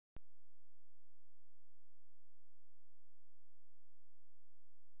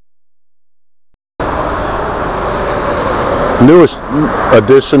Newest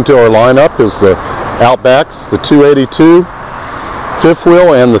addition to our lineup is the Outbacks, the 282 fifth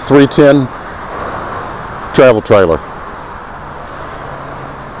wheel and the 310 travel trailer.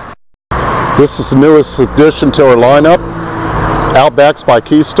 This is the newest addition to our lineup, Outbacks by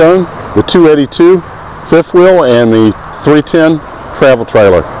Keystone, the 282 fifth wheel and the 310 travel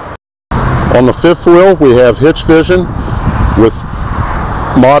trailer. On the fifth wheel we have hitch vision with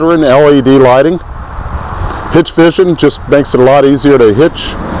modern LED lighting. Hitch vision just makes it a lot easier to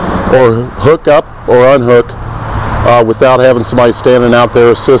hitch or hook up or unhook without having somebody standing out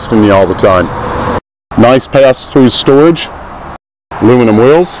there assisting you all the time. Nice pass-through storage, aluminum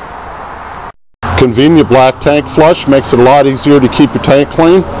wheels. Convenient black tank flush makes it a lot easier to keep your tank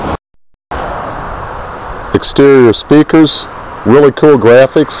clean. Exterior speakers, really cool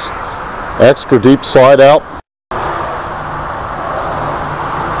graphics, extra deep slide out.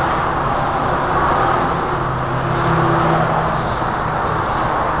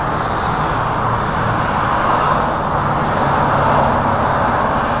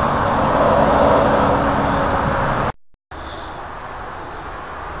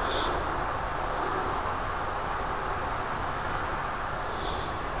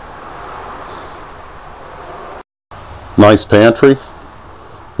 Nice pantry,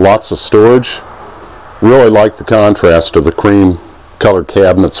 lots of storage. Really like the contrast of the cream colored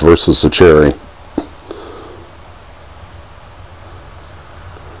cabinets versus the cherry.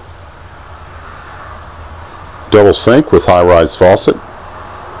 Double sink with high-rise faucet.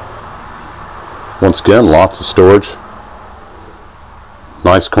 Once again, lots of storage.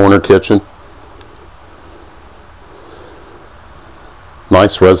 Nice corner kitchen.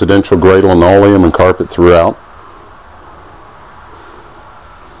 Nice residential grade linoleum and carpet throughout.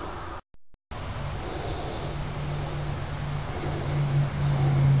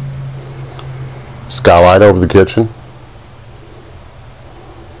 Skylight over the kitchen.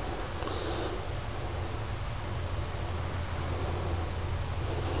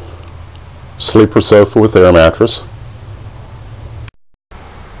 Sleeper sofa with air mattress.